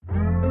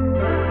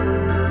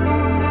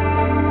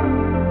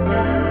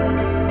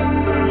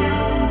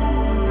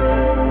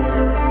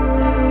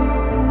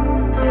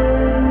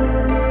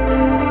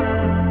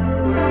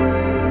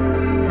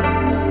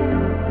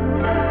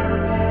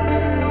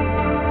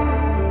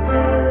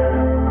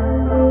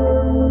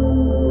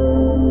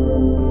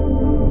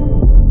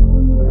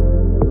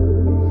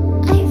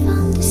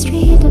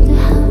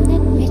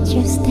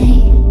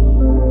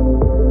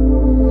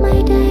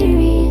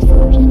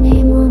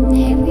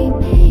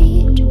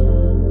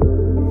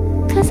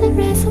it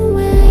rare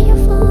somewhere you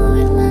fall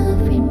in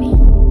love with me?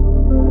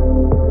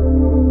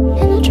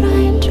 And I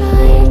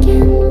try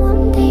again,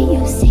 one day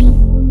you see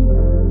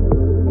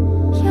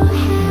your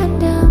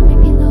hand on my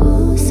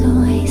pillow, so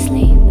I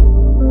sleep.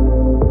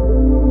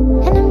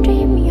 And I'm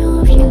dreaming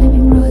of you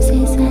leaving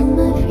roses at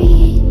my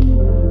feet.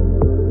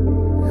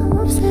 I'm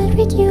obsessed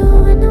with you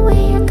in a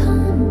way I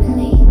can't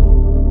believe.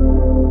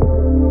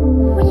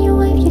 When you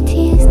wipe your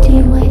tears, do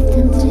you wipe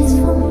them just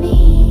for me?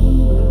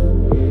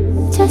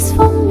 Just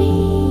for me,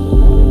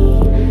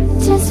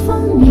 just for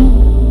me.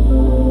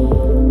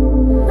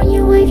 When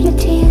you wipe your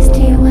tears,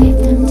 do you wipe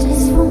them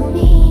just for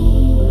me?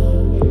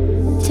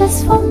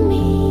 Just for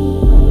me,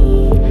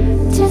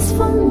 just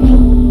for me.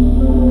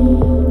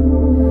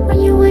 When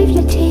you wipe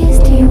your tears,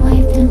 do you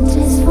wipe them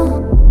just for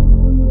me?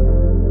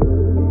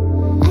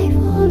 I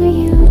follow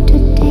you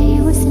today,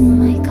 I was in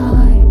my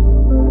car.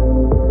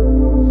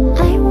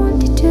 I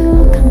wanted to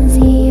come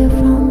see you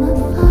from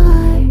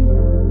afar.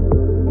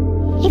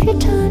 If you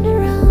turn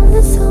around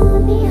and saw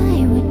me,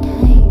 I would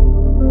die.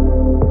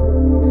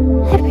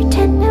 I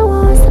pretend I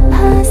was the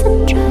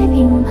person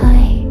driving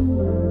by.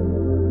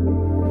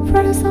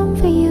 Wrote a song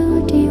for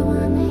you, do you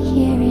wanna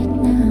hear it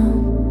now?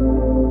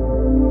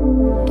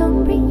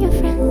 Don't bring your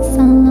friends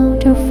along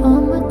to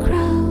form a